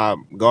my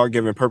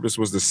God-given purpose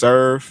was to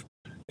serve.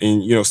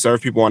 And,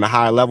 serve people on a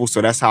higher level. So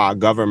that's how I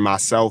governed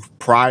myself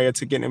prior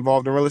to getting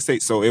involved in real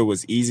estate. So it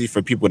was easy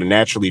for people to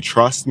naturally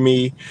trust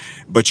me.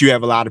 But you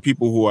have a lot of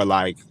people who are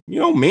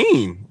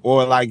mean,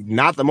 or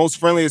not the most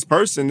friendliest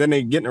person. Then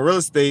they get into real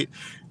estate,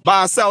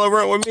 buy a seller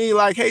rent with me,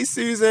 like, hey,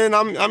 Susan,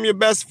 I'm your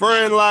best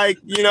friend. But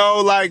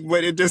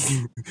it just,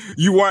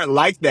 you weren't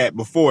like that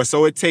before.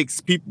 So it takes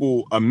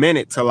people a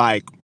minute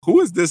to who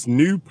is this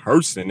new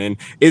person? And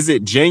is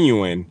it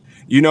genuine?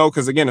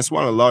 Because again, it's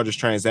one of the largest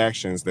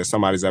transactions that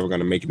somebody's ever going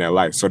to make in their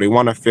life. So they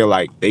want to feel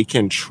like they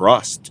can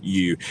trust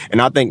you.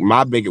 And I think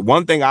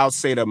one thing I'll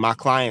say to my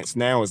clients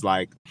now is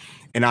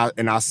and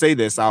I'll say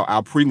this,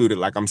 I'll prelude it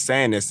like I'm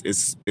saying this,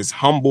 is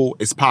humble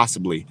as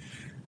possibly.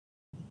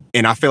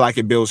 And I feel like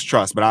it builds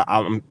trust. But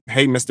I'm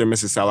hey, Mr. and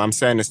Mrs. Seller, I'm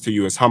saying this to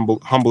you as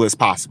humble as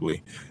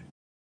possibly.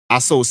 I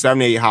sold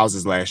 78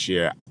 houses last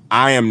year.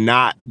 I am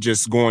not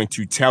just going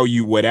to tell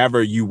you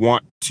whatever you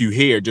want to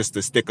here just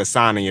to stick a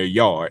sign in your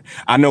yard.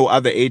 I know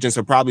other agents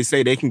will probably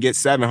say they can get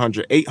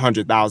 700,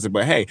 800,000,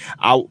 but hey,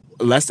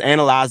 let's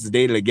analyze the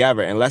data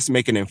together and let's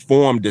make an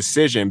informed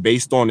decision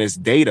based on this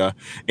data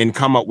and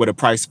come up with a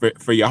price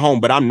for your home.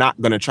 But I'm not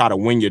going to try to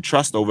win your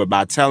trust over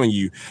by telling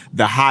you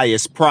the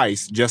highest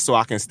price just so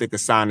I can stick a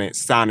sign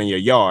in your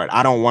yard.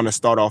 I don't want to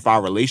start off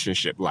our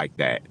relationship like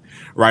that,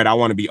 right? I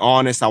want to be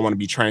honest. I want to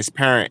be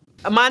transparent.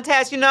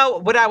 Montaz, you know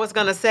what I was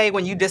going to say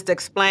when you just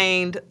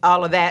explained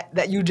all of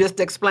that you just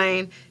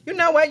explained? You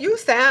know what? You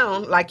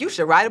sound like you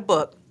should write a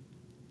book.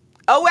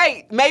 Oh,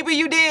 wait, maybe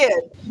you did.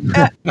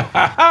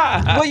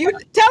 Will you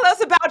tell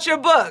us about your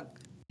book?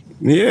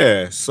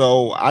 Yeah,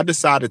 so I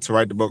decided to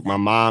write the book. My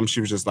mom, she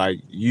was just like,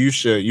 you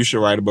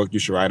should write a book. You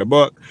should write a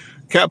book.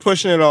 Kept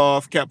pushing it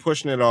off.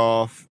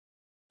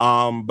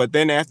 But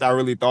then after I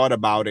really thought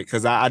about it,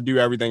 because I do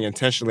everything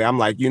intentionally, I'm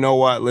like, you know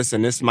what?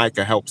 Listen, this might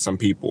could help some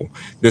people.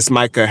 This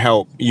might could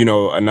help,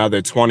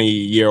 another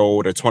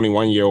 20-year-old or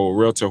 21-year-old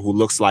realtor who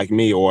looks like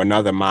me, or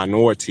another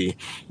minority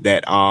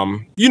that,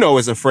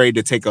 is afraid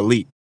to take a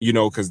leap,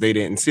 because they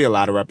didn't see a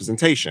lot of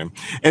representation.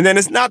 And then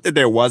it's not that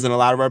there wasn't a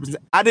lot of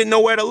representation. I didn't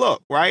know where to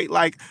look, right?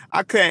 Like,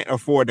 I can't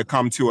afford to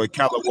come to a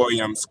Keller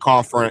Williams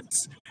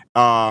conference.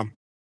 I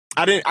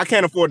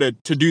can't afford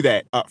to do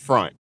that up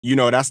front.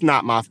 That's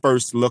not my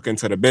first look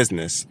into the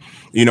business.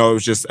 It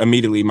was just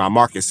immediately my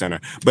market center.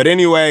 But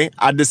anyway,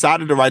 I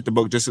decided to write the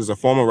book just as a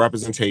form of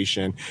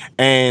representation.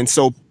 And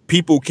so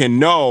people can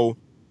know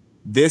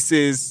these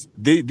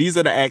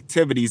are the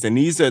activities and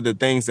these are the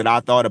things that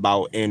I thought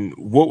about and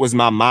what was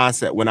my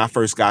mindset when I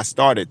first got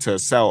started to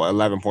sell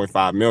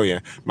 11.5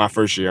 million my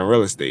first year in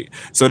real estate.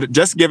 So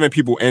just giving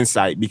people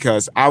insight,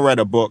 because I read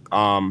a book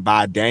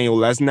by Daniel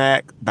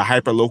Lesnack, the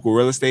hyper-local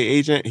real estate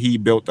agent. He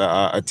built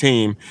a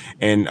team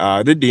in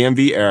the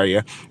DMV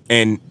area,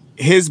 and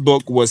his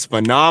book was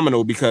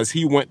phenomenal because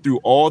he went through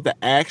all the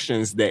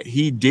actions that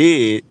he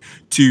did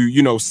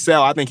to,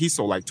 sell. I think he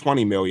sold like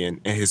 20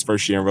 million in his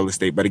first year in real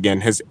estate. But again,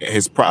 his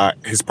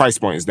price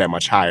point is that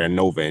much higher in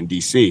Nova and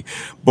DC.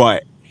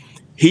 But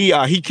he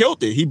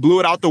killed it. He blew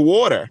it out the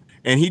water.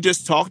 And he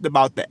just talked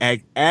about the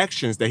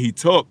actions that he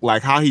took,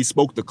 like how he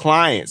spoke to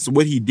clients,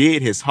 what he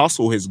did, his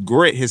hustle, his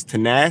grit, his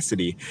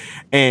tenacity.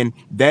 And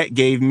that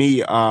gave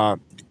me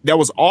that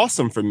was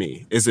awesome for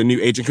me as a new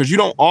agent, because you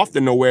don't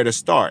often know where to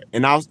start.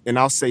 And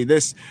I'll say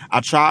this: I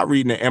tried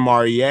reading the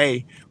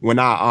MREA when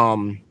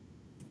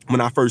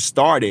I first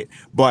started,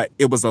 but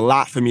it was a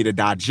lot for me to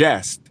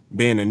digest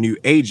being a new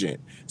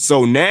agent.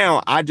 So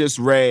now I just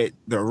read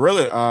the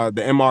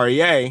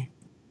MREA.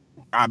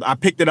 I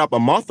picked it up a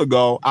month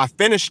ago. I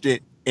finished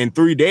it in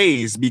 3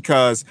 days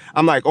because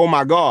I'm like, oh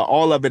my God,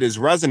 all of it is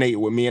resonating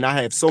with me, and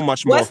I have so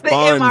much more funds.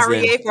 What's the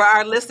MREA for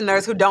our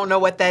listeners who don't know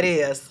what that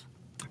is?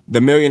 The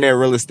Millionaire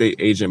Real Estate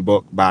Agent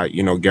book by,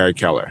 Gary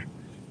Keller.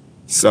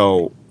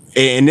 So,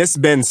 and it's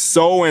been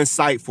so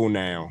insightful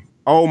now.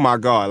 Oh my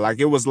God. Like,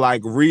 it was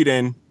like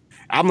reading.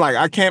 I'm like,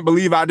 I can't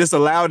believe I just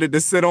allowed it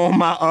to sit on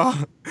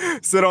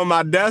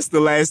my desk the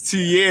last 2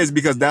 years,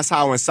 because that's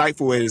how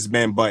insightful it has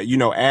been. But,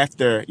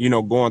 after,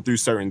 going through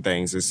certain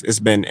things, it's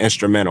been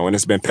instrumental and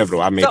it's been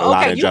pivotal. I made a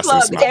lot of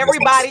adjustments. You plugged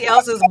everybody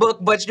else's book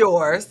but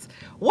yours.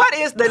 What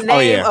is the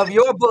name of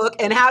your book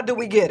and how do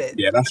we get it?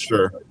 Yeah, that's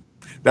true.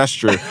 That's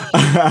true.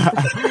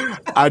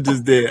 I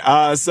just did.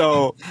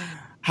 So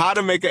how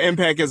to make an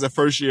impact as a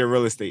first-year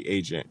real estate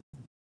agent.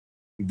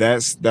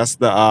 That's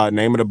the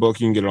name of the book.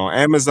 You can get it on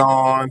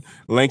Amazon.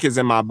 Link is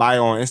in my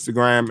bio on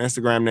Instagram.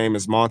 Instagram name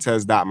is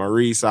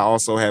Montaz.Maurice. I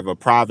also have a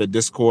private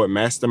Discord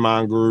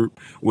mastermind group,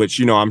 which,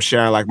 I'm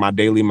sharing like my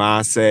daily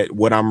mindset,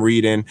 what I'm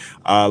reading.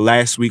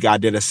 Last week, I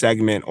did a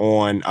segment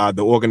on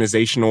the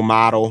organizational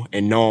model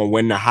and knowing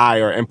when to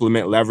hire,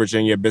 implement leverage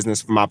in your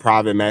business for my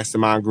private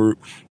mastermind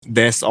group.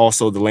 That's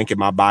also the link in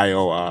my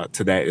bio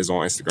to that is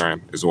on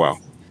Instagram as well.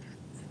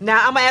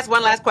 Now I'm gonna ask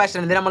one last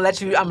question, and then I'm gonna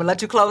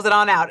let you close it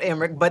on out,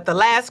 Emric. But the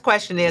last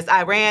question is: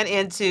 I ran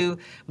into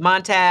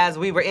Montaz.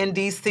 We were in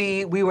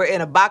DC. We were in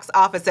a box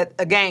office at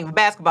a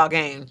basketball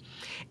game,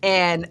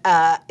 and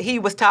he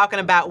was talking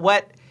about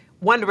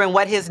wondering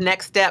what his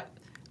next step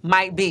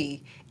might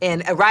be.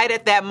 And right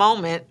at that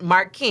moment,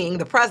 Mark King,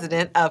 the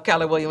president of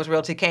Keller Williams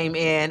Realty, came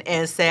in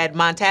and said,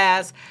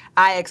 "Montaz,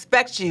 I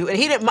expect you."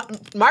 And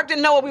Mark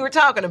didn't know what we were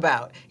talking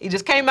about. He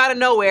just came out of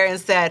nowhere and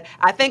said,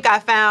 "I think I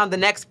found the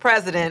next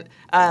president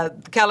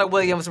of Keller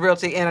Williams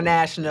Realty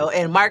International."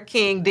 And Mark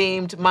King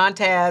deemed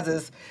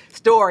Montaz's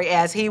story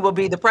as he will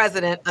be the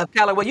president of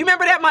Keller Williams. You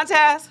remember that,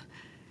 Montaz?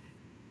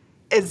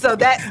 And so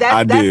that's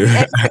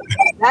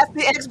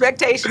the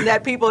expectation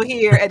that people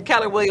here at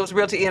Keller Williams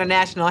Realty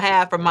International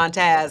have for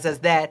Montaz, is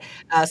that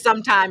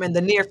sometime in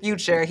the near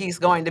future, he's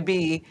going to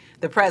be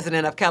the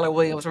president of Keller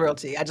Williams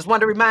Realty. I just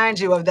want to remind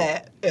you of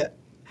that. Yeah.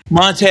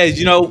 Montaz,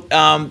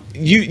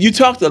 you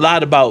talked a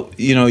lot about,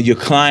 your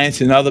clients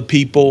and other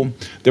people.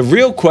 The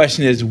real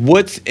question is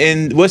what's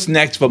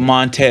next for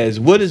Montaz?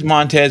 What does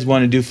Montaz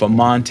want to do for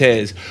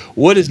Montaz?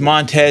 What does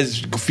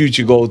Montaz's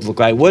future goals look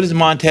like? What does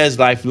Montaz's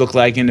life look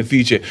like in the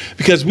future?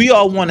 Because we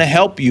all want to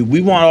help you.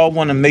 We all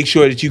want to make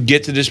sure that you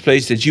get to this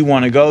place that you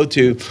want to go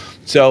to.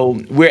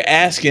 So we're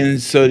asking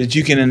so that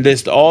you can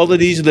enlist all of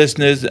these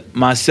listeners,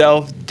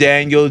 myself,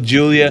 Daniel,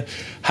 Julia.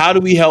 How do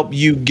we help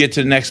you get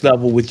to the next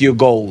level with your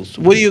goals?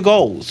 What are your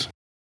goals?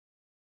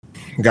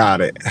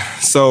 Got it.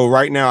 So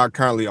right now I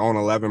currently own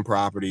 11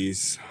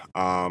 properties.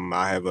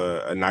 I have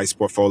a nice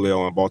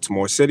portfolio in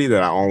Baltimore City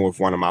that I own with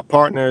one of my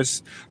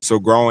partners. So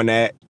growing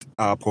that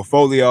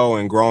portfolio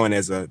and growing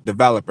as a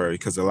developer,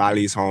 because a lot of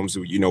these homes,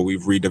 we've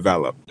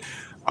redeveloped.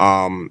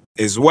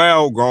 As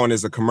well, growing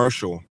as a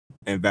commercial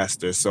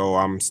investor. So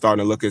I'm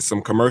starting to look at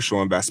some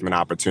commercial investment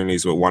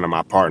opportunities with one of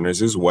my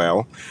partners as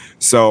well.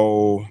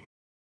 So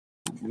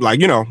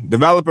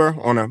developer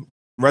on a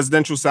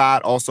residential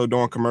side, also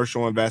doing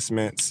commercial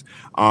investments,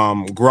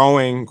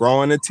 growing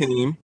a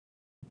team.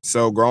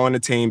 So growing a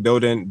team,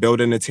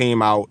 building a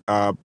team out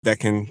that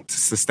can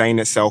sustain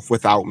itself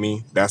without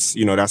me. That's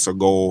a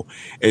goal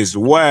as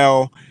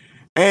well.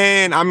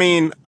 And I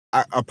mean,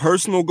 a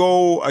personal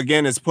goal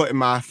again is putting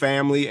my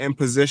family in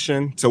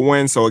position to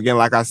win. So again,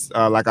 like I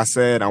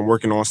said, I'm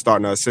working on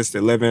starting an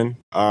assisted living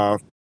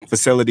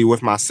facility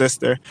with my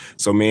sister.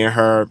 So me and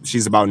her,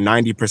 she's about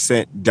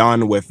 90%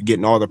 done with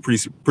getting all the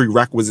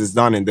prerequisites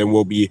done, and then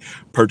we'll be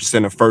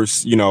purchasing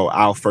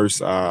our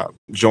first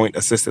joint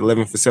assisted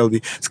living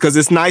facility. Because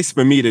it's nice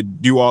for me to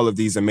do all of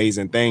these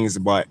amazing things,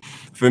 but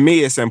for me,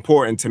 it's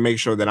important to make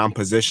sure that I'm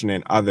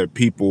positioning other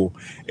people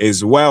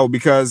as well,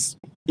 because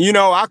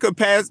I could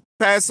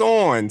pass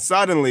on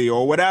suddenly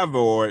or whatever,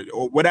 or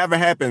whatever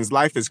happens.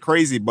 Life is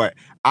crazy, but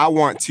I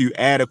want to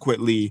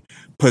adequately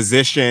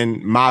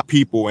position my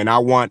people, and I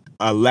want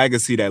a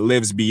legacy that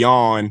lives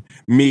beyond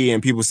me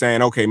and people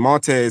saying, okay,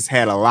 Montaz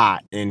had a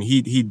lot and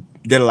he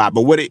did a lot,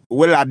 but what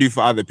did I do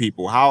for other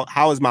people?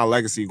 How is my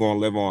legacy going to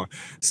live on?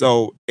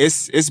 So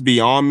it's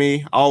beyond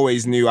me. I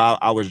always knew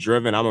I was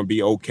driven. I'm gonna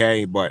be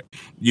okay, but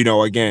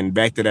again,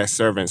 back to that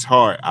servant's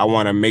heart, I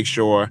want to make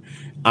sure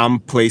I'm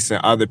placing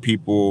other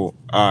people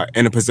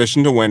in a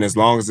position to win, as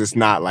long as it's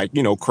not like,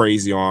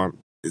 crazy on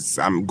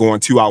I'm going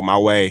too out my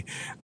way.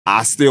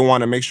 I still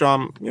want to make sure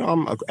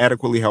I'm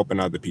adequately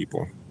helping other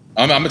people.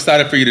 I'm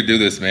excited for you to do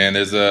this, man.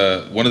 There's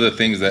one of the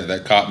things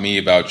that caught me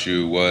about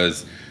you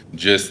was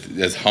just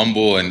as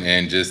humble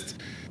and just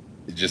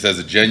as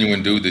a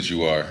genuine dude that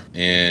you are.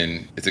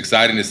 And it's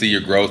exciting to see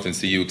your growth and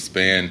see you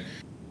expand.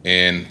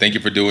 And thank you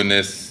for doing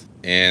this.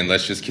 And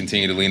let's just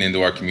continue to lean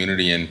into our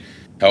community and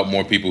help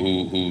more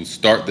people who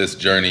start this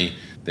journey.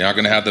 They aren't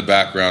going to have the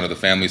background or the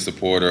family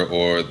support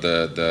or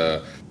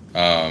the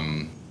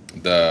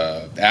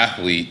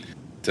athlete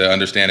to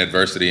understand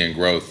adversity and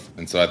growth.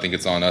 And so I think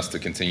it's on us to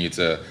continue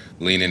to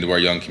lean into our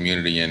young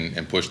community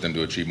and push them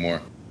to achieve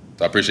more.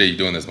 So I appreciate you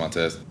doing this,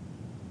 Montaz.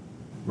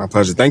 My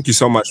pleasure. Thank you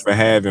so much for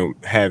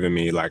having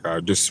me.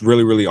 Just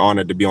really, really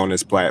honored to be on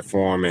this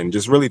platform, and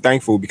just really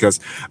thankful because,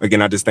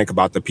 again, I just think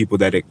about the people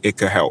that it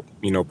could help,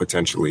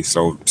 potentially.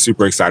 So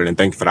super excited, and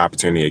thank you for the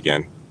opportunity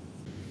again.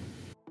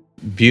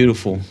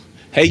 Beautiful.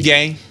 Hey,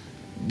 gang.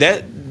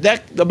 That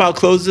about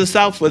closes us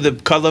out for the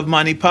Color of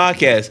Money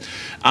podcast.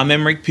 I'm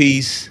Emmerich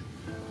Peace.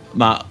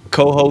 My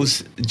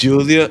co-host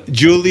Julia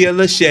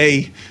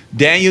Lachey,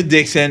 Daniel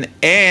Dixon,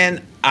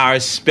 and our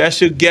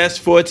special guest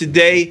for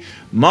today,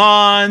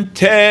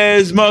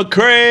 Montaz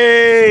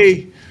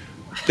McCray.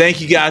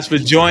 Thank you guys for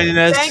joining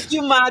us. Thank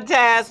you,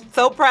 Montaz.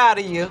 So proud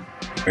of you.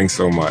 Thanks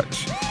so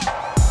much.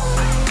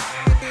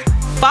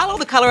 Follow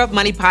the Color of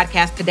Money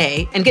podcast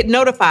today and get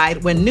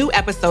notified when new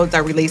episodes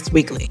are released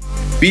weekly.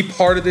 Be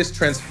part of this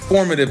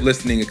transformative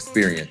listening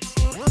experience.